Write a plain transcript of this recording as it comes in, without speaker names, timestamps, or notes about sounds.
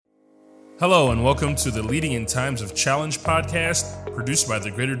Hello and welcome to the Leading in Times of Challenge podcast, produced by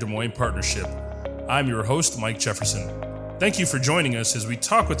the Greater Des Moines Partnership. I'm your host, Mike Jefferson. Thank you for joining us as we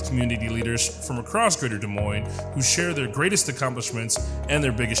talk with community leaders from across Greater Des Moines who share their greatest accomplishments and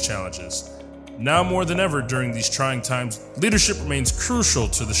their biggest challenges. Now more than ever during these trying times, leadership remains crucial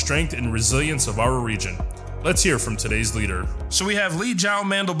to the strength and resilience of our region. Let's hear from today's leader. So we have Li Zhao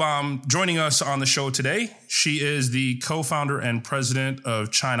Mandelbaum joining us on the show today. She is the co-founder and president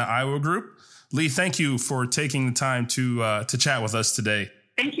of China Iowa Group. Li, thank you for taking the time to chat with us today.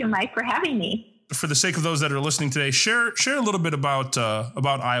 Thank you, Mike, for having me. For the sake of those that are listening today, share a little bit about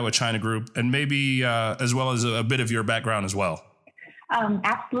Iowa China Group and maybe as well as a bit of your background as well.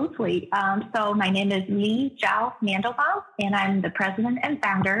 Absolutely. So my name is Li Zhao Mandelbaum, and I'm the president and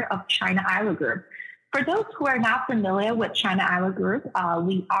founder of China Iowa Group. For those who are not familiar with China Iowa Group,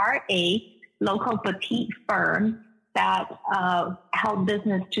 we are a local boutique firm that help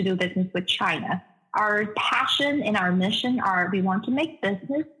business to do business with China. Our passion and our mission are we want to make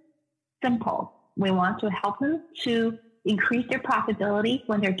business simple. We want to help them to increase their profitability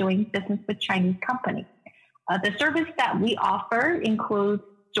when they're doing business with Chinese companies. The service that we offer includes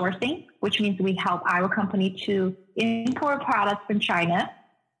sourcing, which means we help Iowa company to import products from China.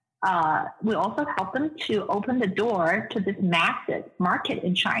 We also help them to open the door to this massive market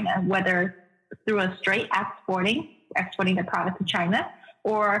in China, whether through a straight exporting the product to China,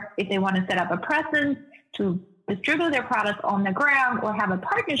 or if they want to set up a presence to distribute their products on the ground or have a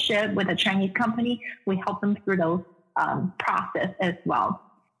partnership with a Chinese company, we help them through those process as well.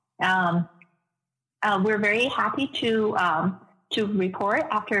 We're very happy to report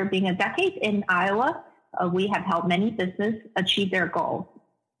after being a decade in Iowa, we have helped many businesses achieve their goals.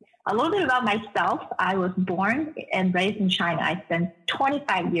 A little bit about myself. I was born and raised in China. I spent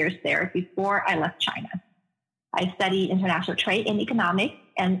 25 years there before I left China. I studied international trade and economics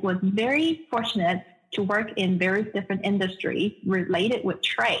and was very fortunate to work in various different industries related with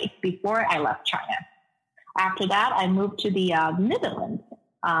trade before I left China. After that, I moved to the Netherlands.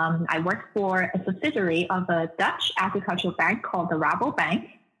 I worked for a subsidiary of a Dutch agricultural bank called the Rabobank.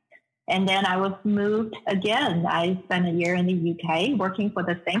 And then I was moved again. I spent a year in the UK working for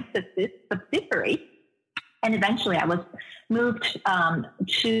the same subsidiary. And eventually I was moved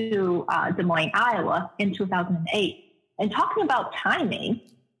to Des Moines, Iowa in 2008. And talking about timing,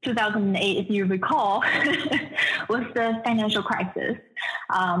 2008, if you recall, was the financial crisis.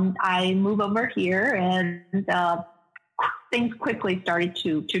 I moved over here and things quickly started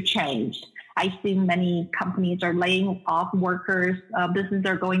to change. I see many companies are laying off workers, businesses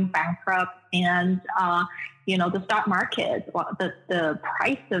are going bankrupt, and the stock market, the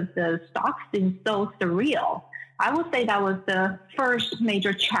price of the stocks seems so surreal. I would say that was the first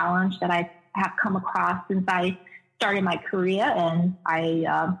major challenge that I have come across since I started my career, and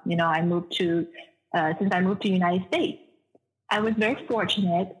I moved to the United States. I was very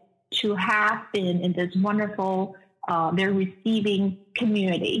fortunate to have been in this wonderful, very receiving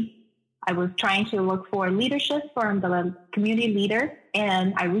community. I was trying to look for leadership from the community leader,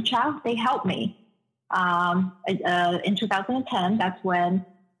 and I reached out. They helped me. In 2010, that's when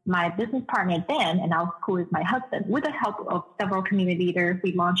my business partner then, and now who is my husband, with the help of several community leaders,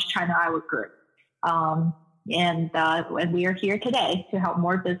 we launched China Iowa Group. And we are here today to help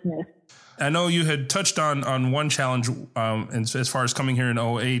more business. I know you had touched on one challenge as far as coming here in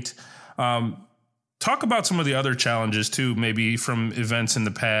 2008. Talk about some of the other challenges too, maybe from events in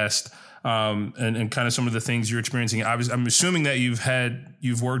the past. And kind of some of the things you're experiencing. I'm assuming that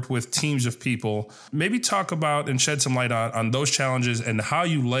you've worked with teams of people. Maybe talk about and shed some light on those challenges and how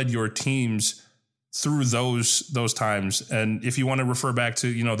you led your teams through those times. And if you want to refer back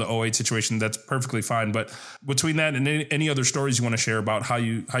to, the 2008 situation, that's perfectly fine. But between that and any other stories you want to share about how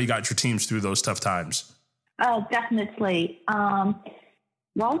you got your teams through those tough times. Definitely.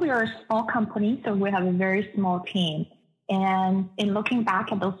 Well, we are a small company, so we have a very small team. And in looking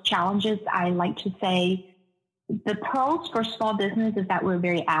back at those challenges, I like to say the pros for small business is that we're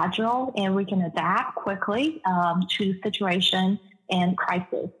very agile and we can adapt quickly to situation and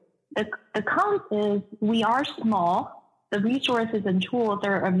crisis. The cons is we are small. The resources and tools that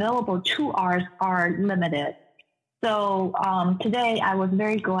are available to us are limited. So today I was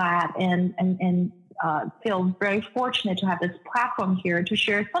very glad and feel very fortunate to have this platform here to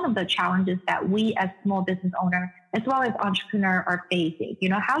share some of the challenges that we as small business owners as well as entrepreneurs are facing.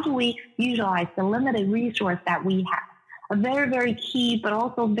 How do we utilize the limited resource that we have? A very, very key, but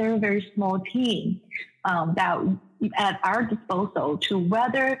also very, very small team that at our disposal to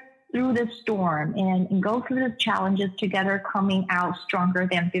weather through the storm and go through the challenges together, coming out stronger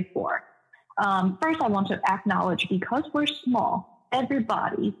than before. First, I want to acknowledge, because we're small,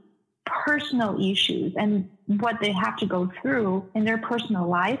 everybody personal issues and what they have to go through in their personal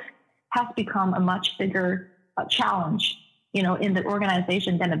life has become a much bigger challenge, in the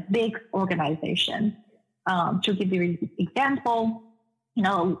organization than a big organization. To give you an example,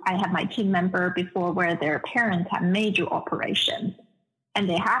 I have my team member before where their parents have major operations and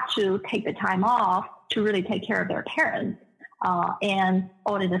they have to take the time off to really take care of their parents. And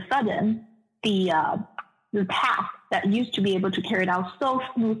all of a sudden, the path that used to be able to carry it out so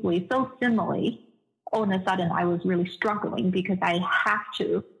smoothly, so seamlessly, all of a sudden I was really struggling because I have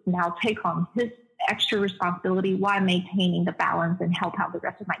to now take on his extra responsibility while maintaining the balance and help out the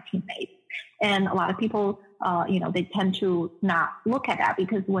rest of my teammates. And a lot of people, they tend to not look at that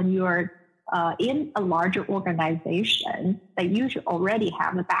because when you're in a larger organization, they usually already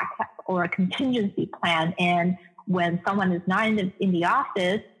have a backup or a contingency plan. And when someone is not in the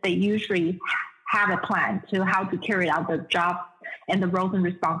office, they usually have a plan to how to carry out the job and the roles and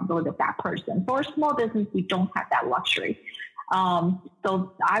responsibility of that person. For a small business, we don't have that luxury.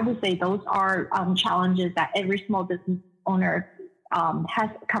 So I would say those are challenges that every small business owner has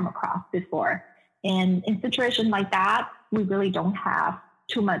come across before. And in situations like that, we really don't have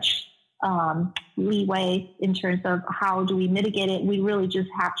too much leeway in terms of how do we mitigate it. We really just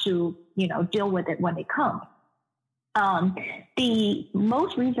have to, deal with it when it comes. The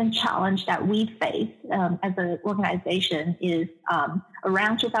most recent challenge that we face as an organization is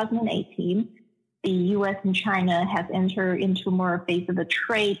around 2018, the U.S. and China has entered into more a phase of a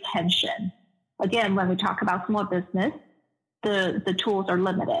trade tension. Again, when we talk about small business, the tools are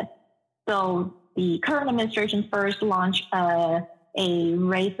limited. So the current administration first launched a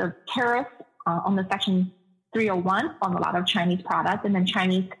raise of tariffs on the Section 301 on a lot of Chinese products, and then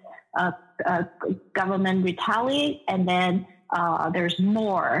Chinese government retaliate, and then there's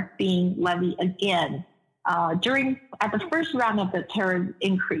more being levied again. At the first round of the tariff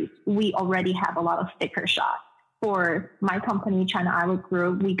increase, we already have a lot of sticker shock. For my company, China Iowa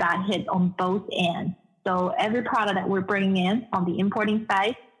Group, we got hit on both ends. So every product that we're bringing in on the importing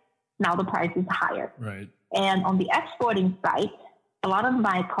side, now the price is higher. Right. And on the exporting side, a lot of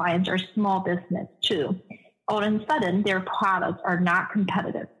my clients are small business too. All of a sudden, their products are not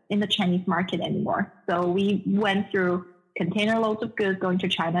competitive in the Chinese market anymore. So we went through container loads of goods going to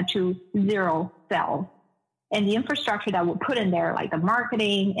China to zero sales. And the infrastructure that we put in there, like the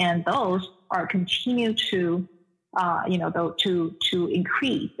marketing and those, are continue to, to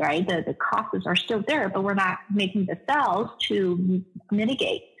increase, right? The costs are still there, but we're not making the sales to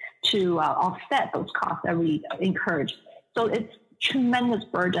mitigate, to offset those costs that we encourage. So it's tremendous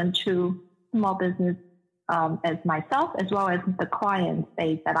burden to small business as myself, as well as the client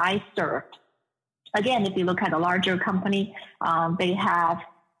base that I served. Again, if you look at a larger company, they have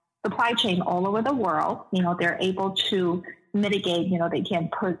supply chain all over the world. They're able to mitigate, they can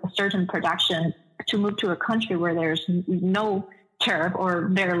put certain production to move to a country where there's no tariff or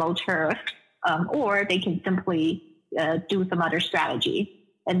very low tariff, or they can simply do some other strategy.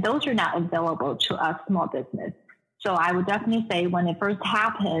 And those are not available to us small business. So I would definitely say when it first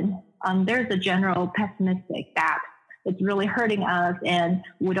happened, there's a general pessimistic that it's really hurting us and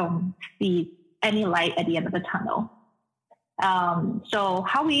we don't see any light at the end of the tunnel. So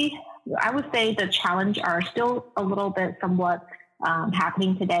I would say the challenge are still a little bit somewhat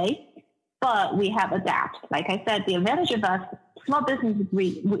happening today, but we have adapted. Like I said, the advantage of us, small businesses,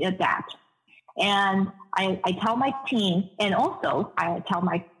 we adapt. And I tell my team, and also I tell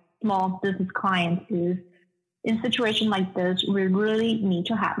my small business clients is, in a situation like this, we really need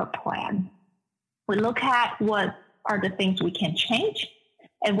to have a plan. We look at what are the things we can change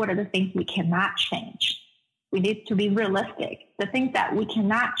and what are the things we cannot change. We need to be realistic. The things that we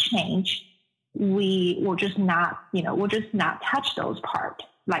cannot change, we will just not, we'll just not touch those parts.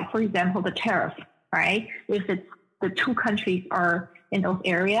 Like, for example, the tariff, right? If it's the two countries are in those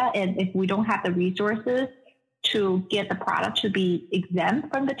areas, and if we don't have the resources to get the product to be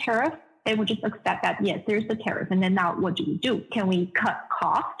exempt from the tariff, they will just accept that, yes, there's the tariff. And then now what do? Can we cut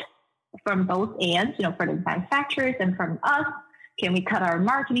cost from both ends, for the manufacturers and from us? Can we cut our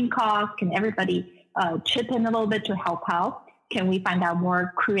marketing costs? Can everybody chip in a little bit to help out? Can we find out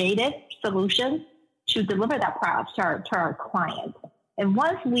more creative solutions to deliver that product to our clients? And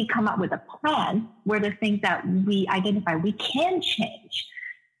once we come up with a plan where the things that we identify we can change,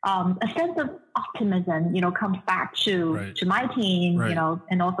 a sense of optimism, comes back to my team, right.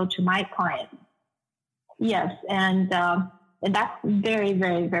 And also to my clients. Yes, and that's very,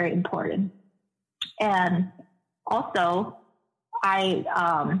 very, very important. And also,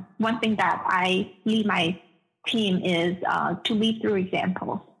 one thing that I lead my team is to lead through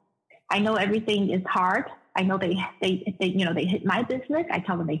examples. I know everything is hard, I know they hit my business. I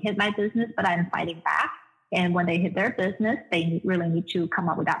tell them they hit my business, but I'm fighting back. And when they hit their business, they really need to come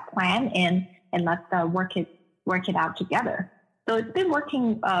up with that plan and let's work it out together. So it's been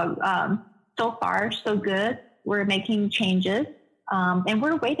working so far, so good. We're making changes, and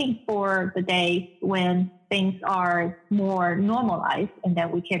we're waiting for the day when things are more normalized, and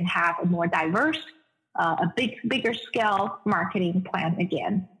then we can have a more diverse, bigger scale marketing plan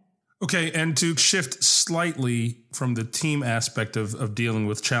again. Okay, and to shift slightly from the team aspect of dealing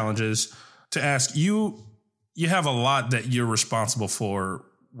with challenges, to ask you have a lot that you're responsible for,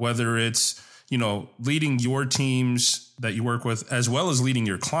 whether it's, leading your teams that you work with, as well as leading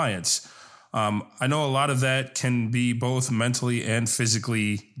your clients. I know a lot of that can be both mentally and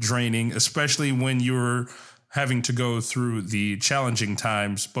physically draining, especially when you're having to go through the challenging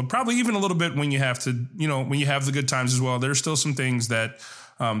times, but probably even a little bit when you have to, when you have the good times as well. There's still some things that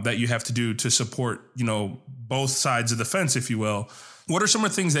you have to do to support, both sides of the fence, if you will. What are some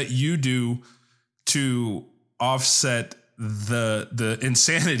of the things that you do to offset the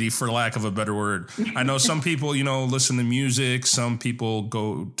insanity, for lack of a better word? I know some people, listen to music. Some people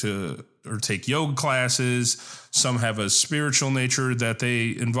go to or take yoga classes. Some have a spiritual nature that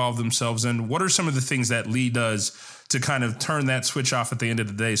they involve themselves in. What are some of the things that Lee does to kind of turn that switch off at the end of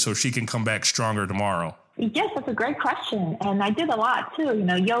the day so she can come back stronger tomorrow? Yes, that's a great question. And I did a lot too,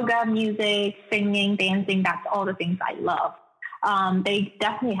 yoga, music, singing, dancing. That's all the things I love. They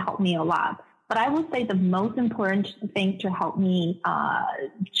definitely help me a lot. But I would say the most important thing to help me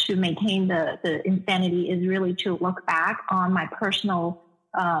to maintain the insanity is really to look back on my personal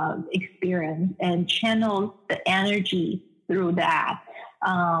experience and channel the energy through that.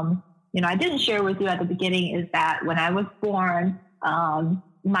 I didn't share with you at the beginning is that when I was born,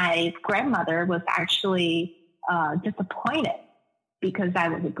 my grandmother was actually disappointed because I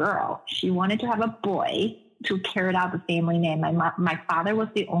was a girl. She wanted to have a boy to carry out the family name. My father was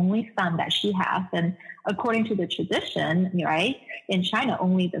the only son that she has. And according to the tradition, right, in China,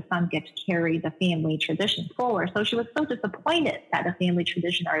 only the son gets to carry the family tradition forward. So she was so disappointed that the family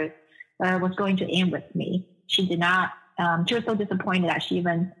tradition was going to end with me. She did not, she was so disappointed that she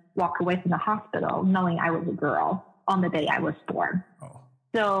even walked away from the hospital knowing I was a girl on the day I was born. Oh.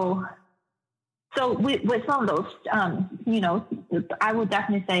 So with some of those, I would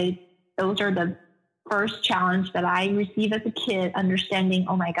definitely say those are the first challenge that I received as a kid, understanding,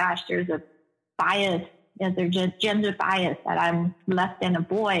 oh my gosh, there's a bias, there's a gender bias that I'm less than a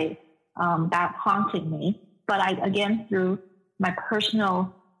boy, that haunted me. But again, through my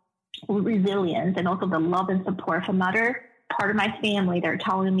personal resilience and also the love and support from another part of my family, they're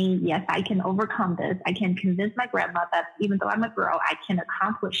telling me, yes, I can overcome this. I can convince my grandma that even though I'm a girl, I can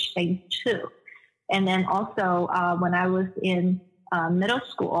accomplish things too. And then also when I was in middle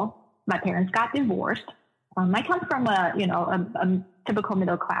school, my parents got divorced. I come from a typical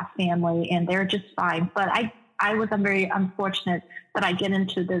middle class family, and they're just fine. But I was very unfortunate that I get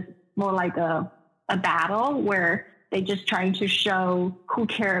into this more like a battle where they just trying to show who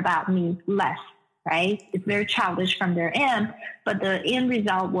care about me less, right? It's very childish from their end, but the end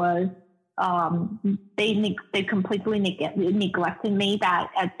result was they completely neglected me.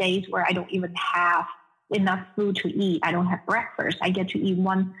 That at days where I don't even have enough food to eat, I don't have breakfast. I get to eat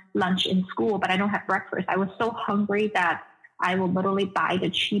one lunch in school, but I don't have breakfast. I was so hungry that I will literally buy the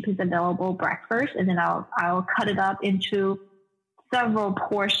cheapest available breakfast, and then I'll cut it up into several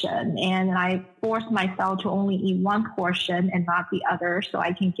portions, and I force myself to only eat one portion and not the other so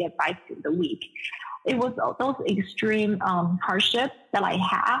I can get by through the week. It was those extreme hardships that I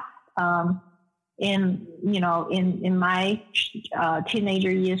have in my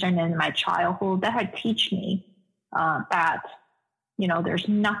teenager years and in my childhood that had teach me that there's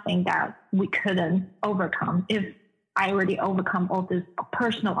nothing that we couldn't overcome if I already overcome all these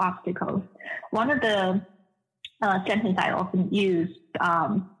personal obstacles. One of the sentence I often use,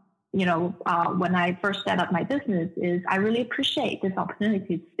 when I first set up my business is, I really appreciate this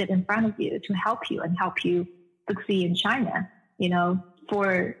opportunity to sit in front of you to help you succeed in China.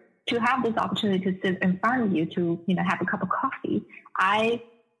 To have this opportunity to sit in front of you to, have a cup of coffee, I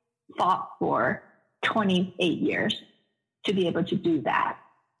fought for 28 years to be able to do that.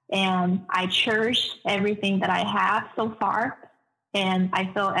 And I cherish everything that I have so far. And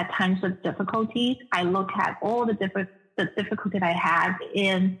I feel at times of difficulties, I look at all the difficulty I had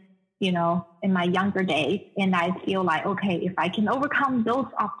in my younger days, and I feel like, okay, if I can overcome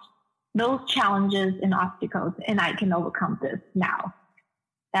those challenges and obstacles, and I can overcome this now.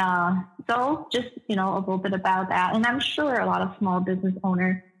 So just, a little bit about that. And I'm sure a lot of small business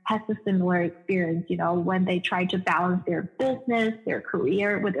owners has a similar experience, when they try to balance their business, their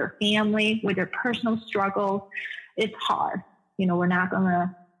career with their family, with their personal struggles. It's hard. We're not going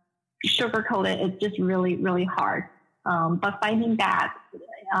to sugarcoat it. It's just really, really hard. But finding that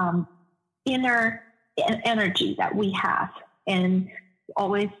inner energy that we have and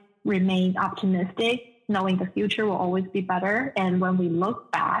always remain optimistic, knowing the future will always be better. And when we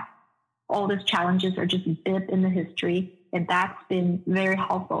look back, all these challenges are just a blip in the history. And that's been very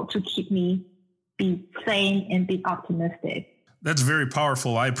helpful to keep me be sane and be optimistic. That's very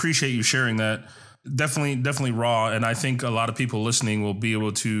powerful. I appreciate you sharing that. Definitely raw. And I think a lot of people listening will be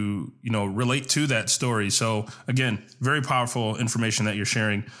able to, relate to that story. So again, very powerful information that you're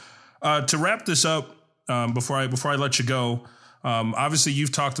sharing. To wrap this up, before I let you go, obviously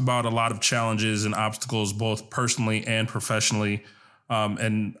you've talked about a lot of challenges and obstacles, both personally and professionally.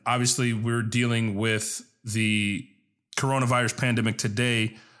 And obviously we're dealing with the coronavirus pandemic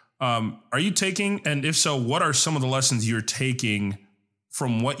today. Are you taking, and if so, what are some of the lessons you're taking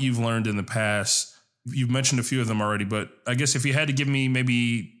from what you've learned in the past? You've mentioned a few of them already, but I guess if you had to give me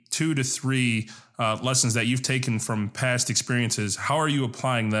maybe 2 to 3 lessons that you've taken from past experiences, how are you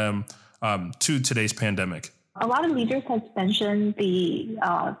applying them to today's pandemic? A lot of leaders have mentioned the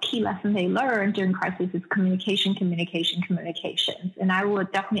key lesson they learned during crisis is communication. And I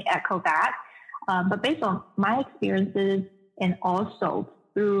would definitely echo that. But based on my experiences and also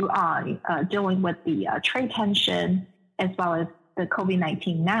through dealing with the trade tension as well as the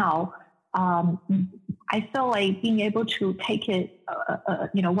COVID-19 now, I feel like being able to take it,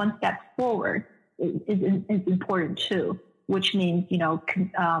 one step forward is important too, which means,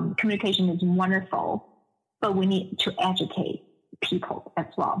 communication is wonderful, but we need to educate people as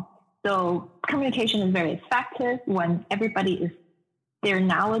well. So communication is very effective when everybody is their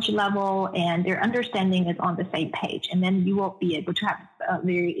knowledge level and their understanding is on the same page. And then you will be able to have a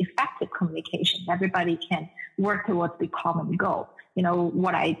very effective communication. Everybody can work towards the common goal.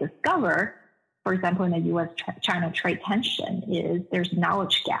 What I discover, for example, in the U.S.-China trade tension is there's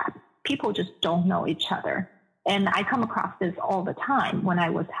knowledge gap. People just don't know each other. And I come across this all the time when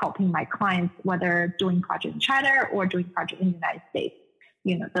I was helping my clients, whether doing project in China or doing project in the United States.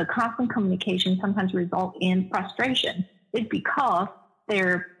 The constant communication sometimes results in frustration. It's because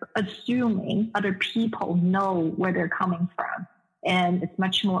they're assuming other people know where they're coming from. And it's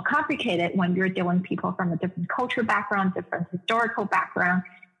much more complicated when you're dealing with people from a different culture background, different historical background,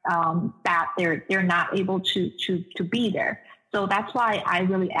 that they're not able to be there. So that's why I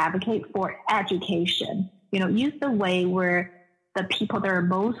really advocate for education. Use the way where the people that are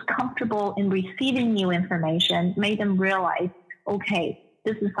most comfortable in receiving new information, make them realize, okay,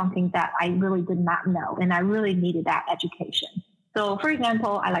 this is something that I really did not know, and I really needed that education. So, for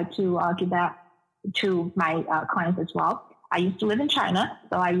example, I like to give that to my clients as well. I used to live in China,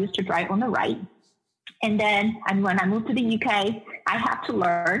 so I used to drive on the right. And when I moved to the UK, I had to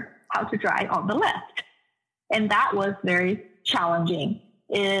learn how to drive on the left. And that was very challenging.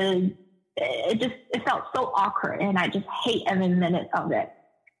 It felt so awkward, and I just hate every minute of it.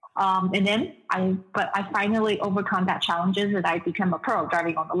 But I finally overcome that challenges, and I became a pro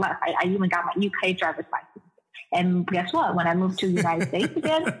driving on the left. I even got my UK driver's license. And guess what? When I moved to the United States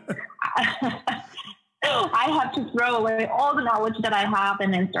again, I have to throw away all the knowledge that I have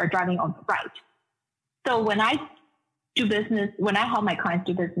and then start driving on the right. So when I help my clients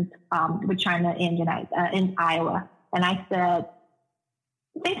do business with China and in Iowa, and I said,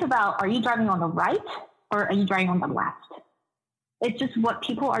 think about, are you driving on the right or are you driving on the left? It's just what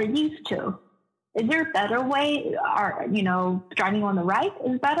people are used to. Is there a better way? Driving on the right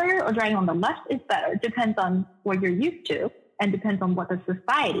is better or driving on the left is better? It depends on what you're used to and depends on what the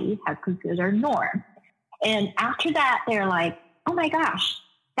society has considered norm. And after that, they're like, oh my gosh,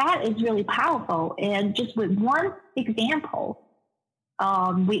 that is really powerful. And just with one example,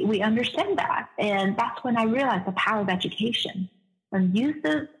 we understand that. And that's when I realized the power of education. And use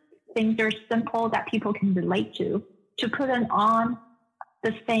the things that are simple that people can relate to put them on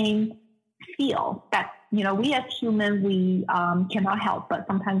the same feel that, we as humans, we cannot help, but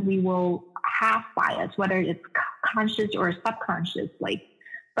sometimes we will have bias, whether it's conscious or subconsciously.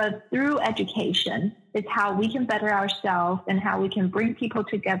 But through education, it's how we can better ourselves and how we can bring people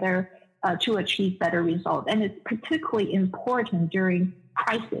together to achieve better results. And it's particularly important during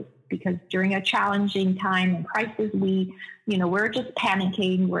crisis, because during a challenging time and crisis, we're just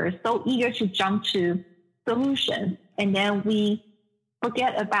panicking. We're so eager to jump to solutions. And then we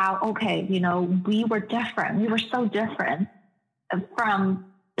forget about, okay, we were different. We were so different from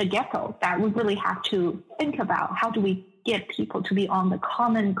the get-go that we really have to think about how do we get people to be on the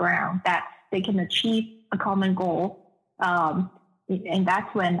common ground that they can achieve a common goal And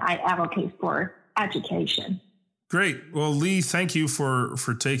that's when I advocate for education. Great. Well, Lee, thank you for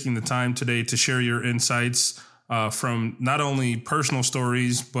taking the time today to share your insights from not only personal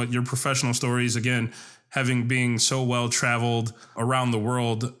stories, but your professional stories. Again, being so well traveled around the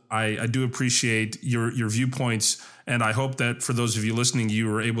world, I do appreciate your viewpoints. And I hope that for those of you listening, you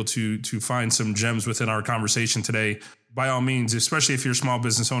were able to find some gems within our conversation today. By all means, especially if you're a small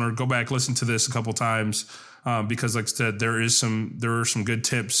business owner, go back, listen to this a couple times, because like I said, there are some good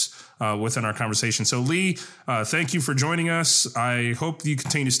tips within our conversation. So Lee, thank you for joining us. I hope you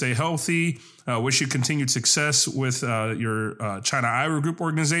continue to stay healthy. Wish you continued success with your China Iowa Group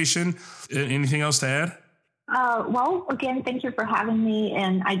organization. Anything else to add? Well, again, thank you for having me.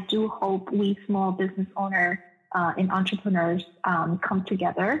 And I do hope we small business owners and entrepreneurs come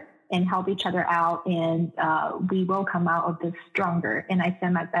together and help each other out. And we will come out of this stronger. And I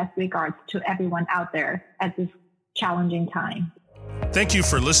send my best regards to everyone out there at this challenging time. Thank you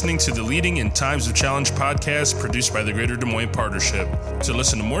for listening to the Leading in Times of Challenge podcast produced by the Greater Des Moines Partnership. To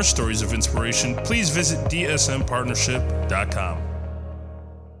listen to more stories of inspiration, please visit dsmpartnership.com.